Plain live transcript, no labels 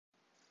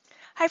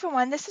Hi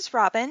everyone, this is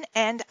Robin,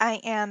 and I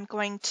am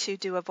going to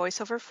do a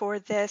voiceover for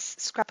this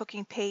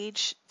scrapbooking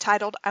page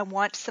titled I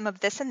Want Some of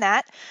This and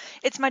That.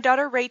 It's my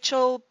daughter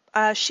Rachel.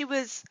 She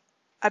was,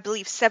 I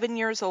believe, 7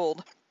 years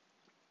old,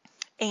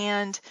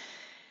 and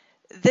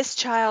this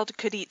child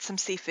could eat some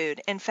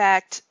seafood. In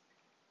fact,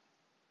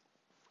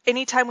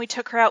 anytime we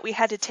took her out, we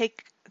had to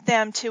take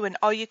them to an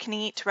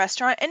all-you-can-eat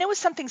restaurant, and it was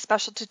something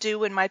special to do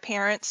when my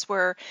parents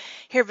were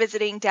here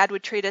visiting. Dad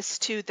would treat us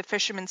to the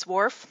Fisherman's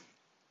Wharf.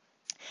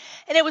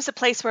 And it was a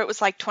place where it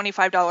was like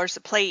 $25 a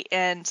plate,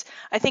 and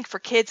I think for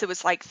kids it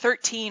was like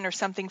 13 or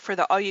something for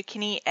the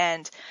all-you-can-eat.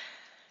 And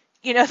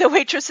the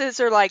waitresses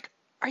are like,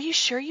 "Are you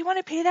sure you want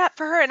to pay that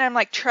for her?" And I'm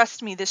like,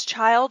 "Trust me, this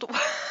child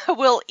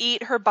will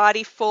eat her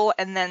body full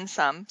and then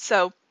some."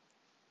 So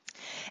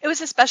it was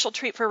a special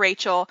treat for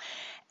Rachel,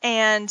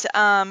 and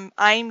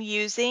I'm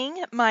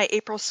using my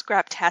April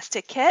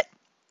Scraptastic Kit.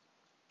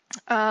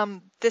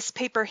 This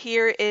paper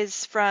here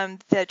is from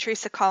the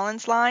Teresa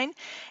Collins line,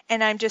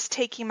 and I'm just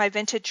taking my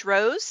vintage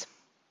rose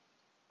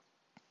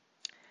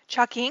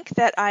chalk ink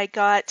that I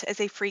got as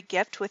a free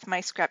gift with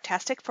my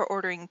Scraptastic for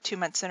ordering 2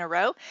 months in a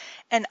row,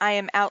 and I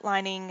am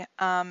outlining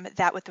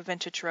that with the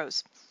vintage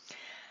rose.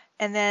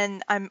 And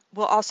then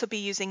we'll also be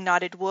using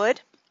knotted wood.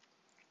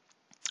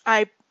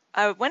 I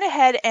went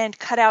ahead and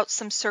cut out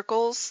some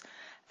circles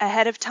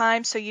ahead of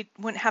time so you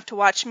wouldn't have to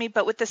watch me,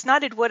 but with this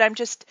knotted wood I'm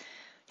just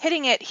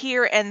hitting it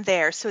here and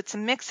there, so it's a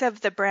mix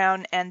of the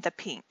brown and the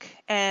pink,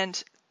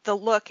 and the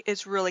look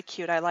is really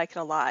cute. I like it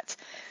a lot.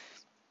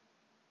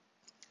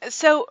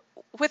 So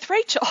with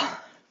Rachel,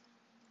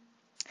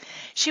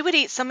 she would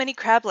eat so many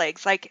crab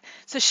legs.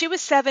 So she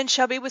was 7,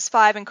 Shelby was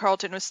 5, and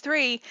Carlton was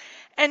 3,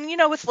 and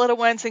with little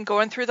ones and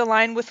going through the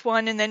line with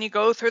one, and then you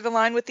go through the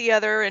line with the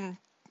other, and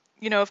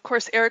of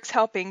course Eric's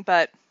helping,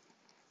 but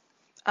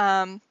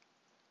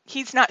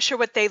he's not sure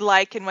what they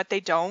like and what they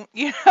don't,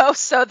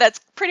 so that's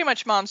pretty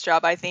much mom's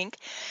job, I think.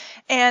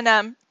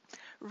 And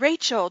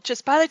Rachel,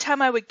 just by the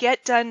time I would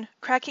get done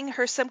cracking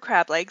her some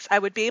crab legs, I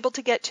would be able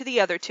to get to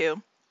the other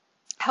two,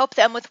 help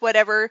them with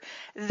whatever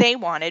they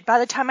wanted. By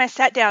the time I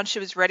sat down, she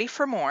was ready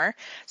for more.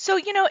 So,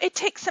 it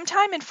takes some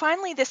time, and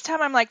finally this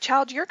time I'm like,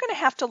 "Child, you're going to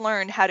have to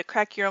learn how to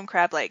crack your own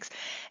crab legs,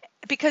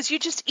 because you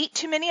just eat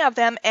too many of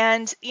them."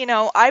 And,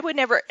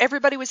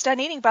 everybody was done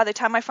eating by the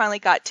time I finally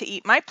got to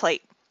eat my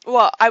plate.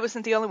 Well, I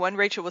wasn't the only one.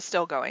 Rachel was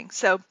still going.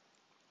 So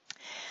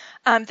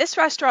this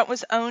restaurant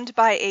was owned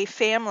by a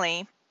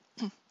family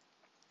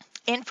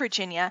in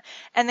Virginia,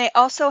 and they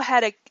also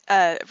had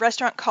a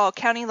restaurant called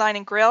County Line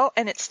and Grill,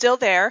 and it's still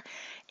there,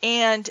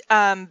 and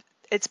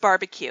it's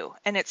barbecue,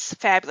 and it's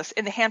fabulous.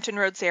 In the Hampton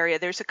Roads area,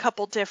 there's a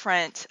couple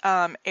different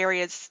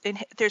areas.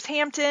 There's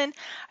Hampton.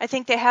 I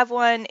think they have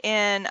one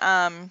in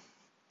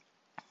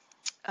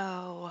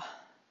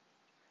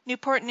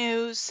Newport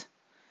News.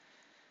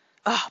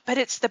 Oh, but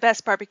it's the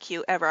best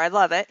barbecue ever. I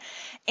love it.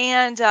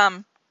 And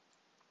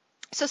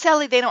so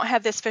sadly, they don't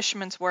have this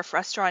Fisherman's Wharf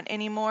restaurant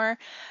anymore.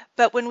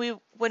 But when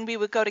we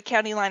would go to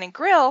County Line and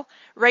Grill,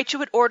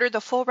 Rachel would order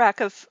the full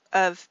rack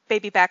of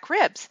baby back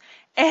ribs,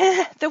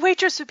 and the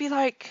waitress would be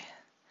like,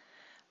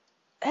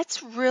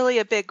 "That's really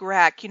a big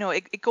rack.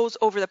 It goes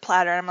over the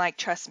platter." And I'm like,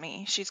 "Trust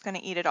me, she's going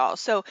to eat it all."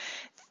 So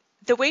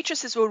the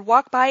waitresses would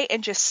walk by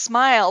and just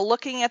smile,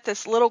 looking at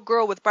this little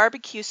girl with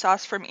barbecue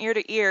sauce from ear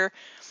to ear.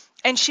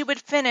 And she would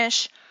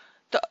finish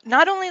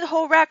not only the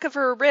whole rack of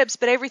her ribs,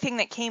 but everything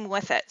that came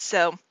with it.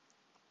 So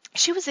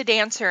she was a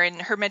dancer, and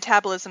her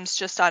metabolism's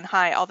just on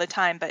high all the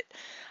time. But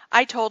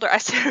I told her, I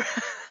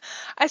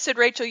said,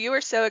 "Rachel, you are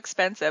so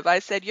expensive." I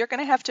said, "You're going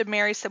to have to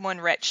marry someone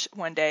rich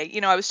one day."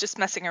 I was just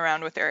messing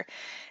around with her.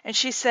 And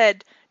she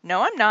said,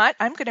 "No, I'm not.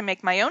 I'm going to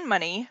make my own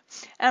money."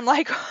 And I'm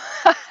like,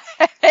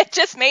 it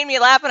just made me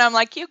laugh. And I'm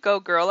like, "You go,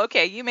 girl.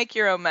 Okay, you make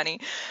your own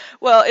money."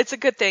 Well, it's a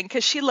good thing,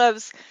 because she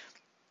loves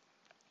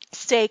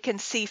steak and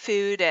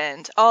seafood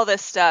and all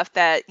this stuff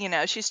that,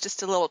 she's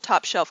just a little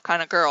top shelf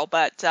kind of girl.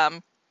 But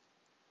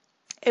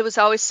it was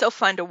always so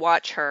fun to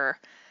watch her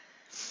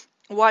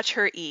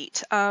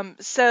eat.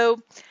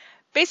 So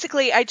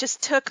basically I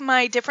just took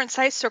my different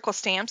size circle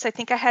stamps. I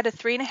think I had a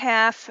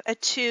 3.5, a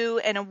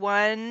 2, and a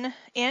 1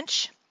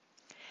 inch.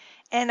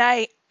 And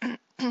I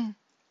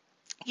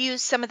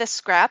used some of the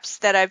scraps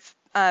that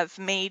I've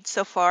made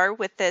so far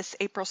with this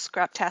April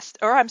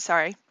Scraptastic, or I'm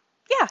sorry.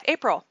 Yeah,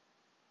 April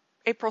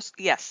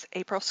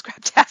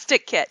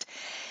Scraptastic Kit.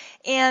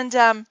 And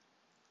I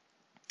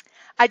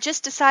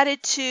just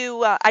decided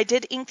to, I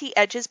did ink the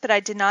edges, but I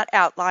did not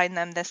outline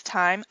them this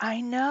time.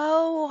 I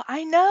know,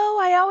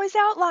 I always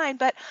outline,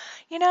 but,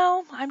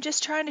 I'm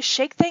just trying to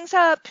shake things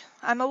up.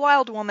 I'm a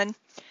wild woman.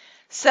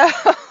 So,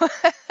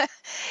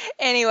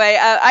 anyway,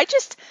 I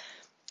just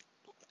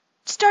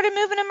started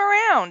moving them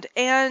around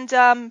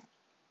and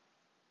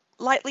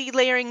lightly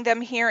layering them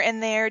here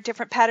and there,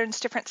 different patterns,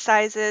 different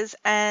sizes,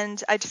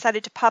 and I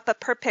decided to pop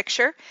up her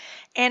picture.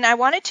 And I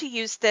wanted to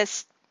use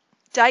this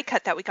die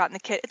cut that we got in the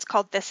kit. It's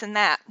called This and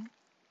That.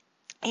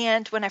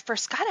 And when I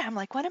first got it, I'm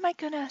like, how am I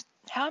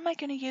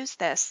going to use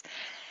this?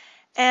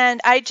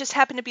 And I just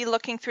happened to be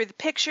looking through the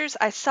pictures.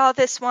 I saw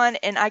this one,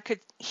 and I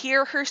could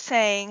hear her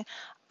saying,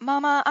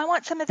 Mama, I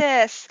want some of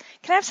this.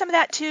 Can I have some of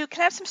that too?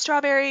 Can I have some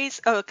strawberries?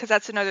 Oh, because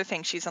that's another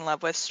thing she's in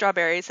love with,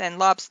 strawberries. And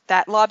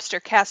that lobster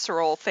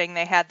casserole thing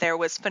they had there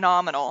was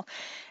phenomenal.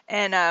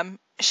 And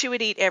she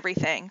would eat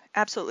everything,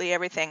 absolutely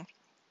everything.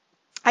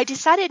 I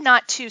decided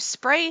not to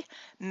spray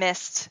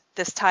mist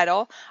this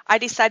title. I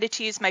decided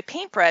to use my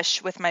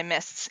paintbrush with my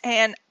mists.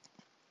 And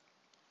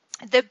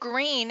the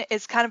green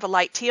is kind of a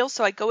light teal,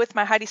 so I go with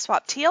my Heidi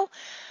Swapp teal.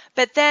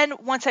 But then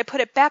once I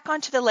put it back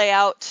onto the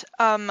layout,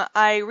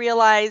 I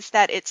realized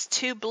that it's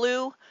too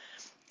blue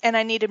and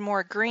I needed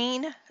more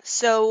green.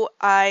 So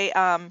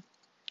I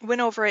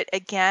went over it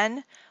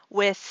again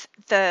with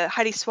the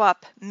Heidi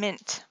Swapp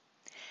mint,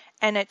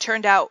 and it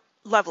turned out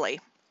lovely.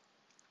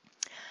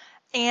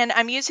 And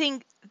I'm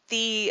using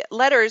the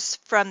letters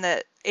from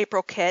the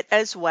April kit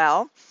as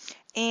well.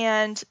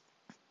 And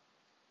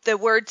the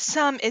word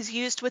some is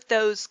used with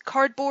those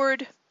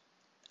cardboard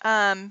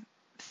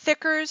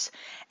thickers,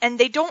 and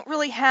they don't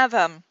really have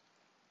a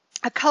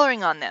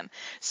coloring on them.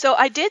 So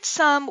I did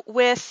some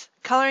with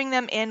coloring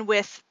them in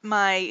with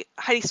my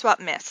Heidi Swapp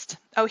mist.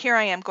 Oh, here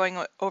I am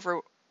going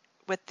over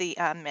with the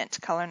mint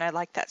color, and I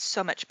like that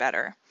so much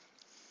better.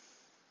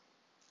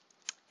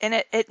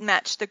 And it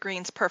matched the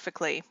greens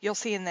perfectly. You'll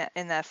see in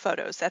the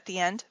photos at the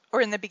end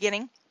or in the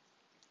beginning.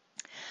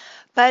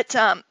 But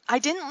I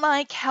didn't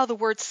like how the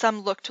word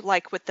some looked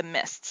like with the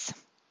mists.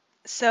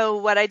 So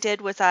what I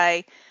did was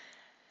I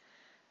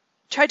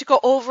tried to go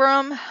over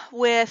them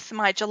with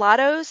my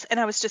gelatos, and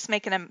I was just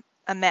making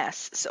a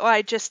mess. So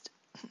I just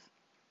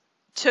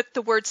took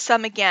the word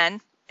some again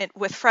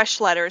with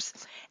fresh letters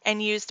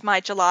and used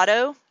my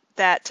gelato,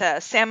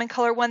 that salmon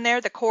color one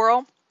there, the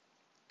coral,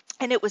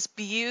 and it was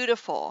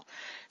beautiful.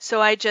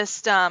 So I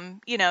just,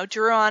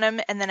 drew on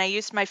them, and then I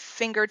used my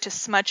finger to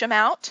smudge them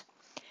out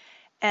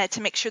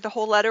to make sure the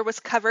whole letter was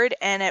covered,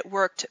 and it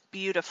worked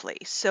beautifully.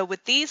 So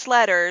with these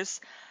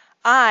letters,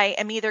 I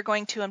am either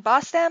going to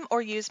emboss them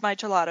or use my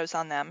gelatos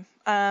on them.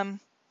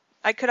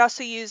 I could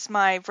also use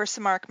my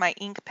Versamark, my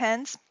ink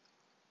pens,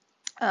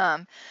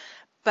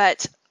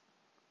 but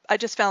I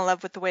just fell in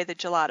love with the way the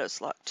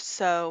gelatos looked.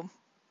 So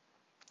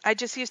I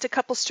just used a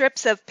couple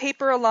strips of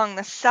paper along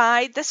the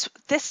side. This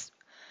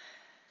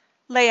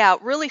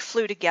layout really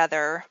flew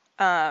together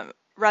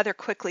rather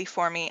quickly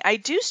for me. I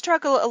do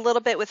struggle a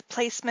little bit with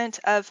placement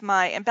of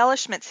my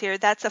embellishments here.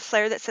 That's a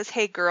flare that says,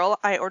 "Hey Girl."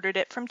 I ordered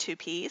it from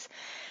 2Ps.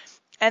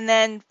 And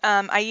then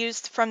I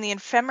used from the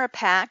ephemera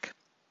pack,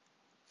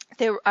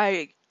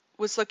 I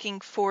was looking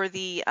for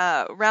the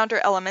rounder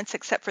elements,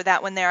 except for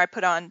that one there I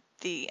put on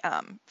the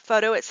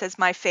photo. It says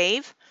 "My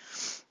Fave,"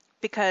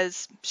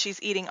 because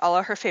she's eating all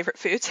of her favorite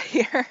foods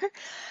here.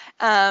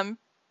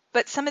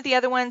 But some of the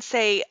other ones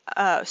say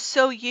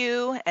 "So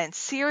You" and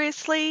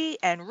 "Seriously"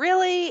 and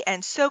 "Really"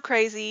 and "So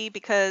Crazy,"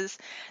 because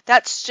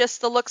that's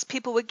just the looks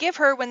people would give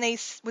her when they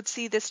would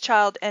see this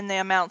child and the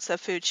amounts of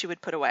food she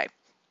would put away.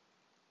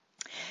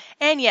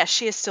 And yes,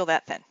 she is still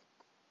that thin.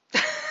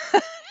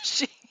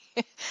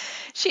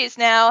 She is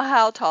now,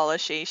 how tall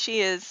is she?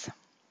 She is,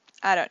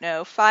 I don't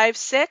know,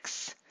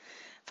 5'6",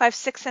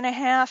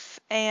 5'6.5",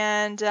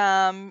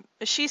 and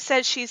she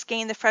says she's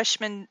gained the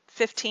freshman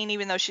 15,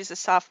 even though she's a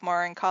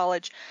sophomore in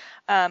college.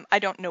 I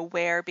don't know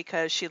where,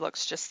 because she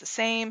looks just the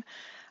same.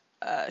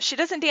 She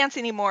doesn't dance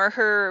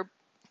anymore.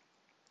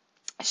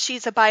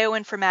 She's a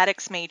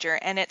bioinformatics major,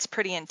 and it's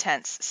pretty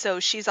intense. So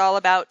she's all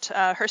about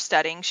her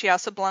studying. She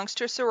also belongs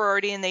to a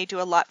sorority, and they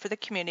do a lot for the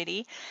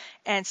community.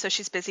 And so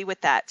she's busy with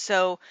that.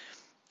 So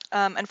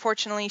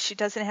unfortunately, she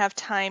doesn't have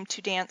time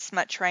to dance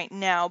much right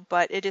now,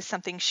 but it is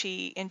something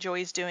she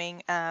enjoys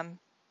doing.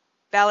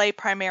 Ballet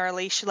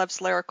primarily. She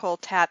loves lyrical,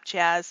 tap,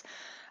 jazz.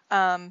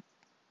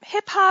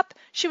 Hip hop,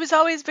 she was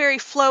always very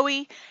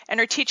flowy,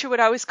 and her teacher would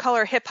always call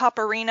her Hip Hop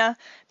Arena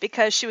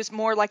because she was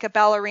more like a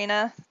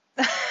ballerina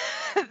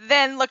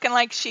than looking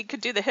like she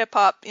could do the hip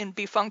hop and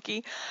be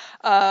funky.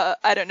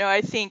 I don't know.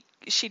 I think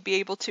she'd be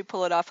able to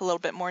pull it off a little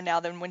bit more now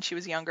than when she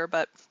was younger.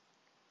 But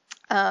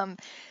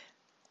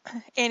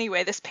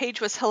anyway, this page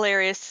was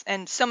hilarious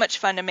and so much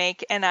fun to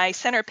make. And I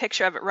sent her a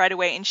picture of it right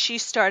away, and she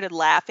started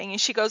laughing.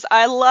 And she goes,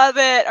 "I love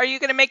it. Are you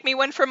going to make me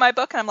one for my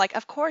book?" And I'm like,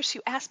 "Of course.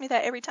 You ask me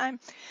that every time."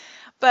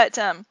 But,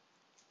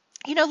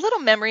 little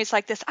memories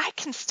like this, I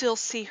can still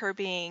see her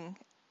being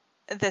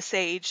this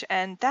age.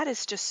 And that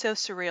is just so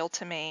surreal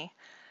to me.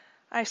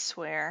 I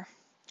swear.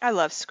 I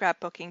love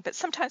scrapbooking, but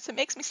sometimes it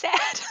makes me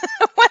sad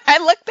when I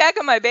look back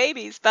on my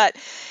babies. But,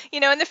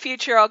 in the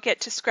future, I'll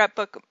get to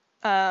scrapbook,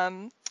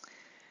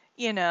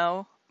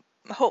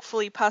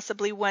 hopefully,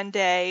 possibly one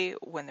day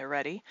when they're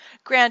ready.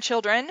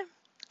 Grandchildren.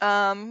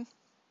 I'm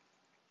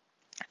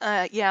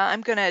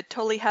going to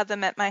totally have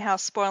them at my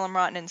house, spoil them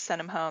rotten, and send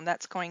them home.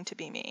 That's going to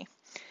be me.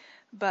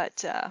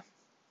 But,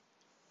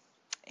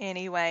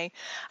 anyway,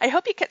 I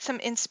hope you get some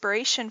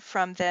inspiration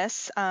from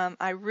this.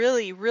 I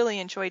really, really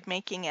enjoyed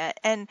making it.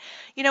 And,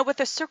 with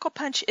the circle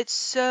punch, it's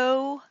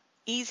so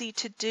easy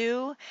to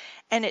do,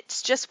 and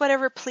it's just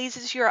whatever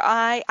pleases your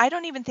eye. I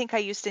don't even think I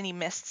used any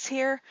mists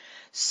here.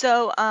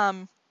 So,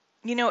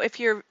 if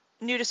you're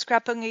new to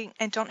scrapbooking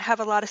and don't have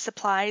a lot of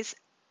supplies,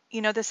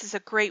 you know, this is a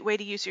great way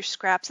to use your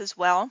scraps as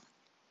well.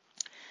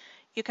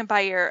 You can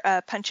buy your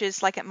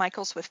punches like at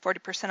Michael's with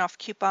 40% off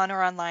coupon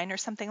or online or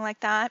something like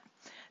that.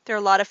 They're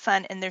a lot of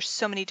fun, and there's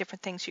so many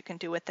different things you can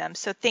do with them.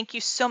 So thank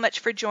you so much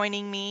for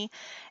joining me,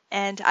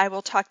 and I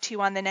will talk to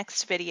you on the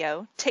next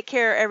video. Take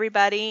care,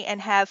 everybody,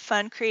 and have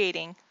fun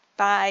creating.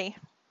 Bye.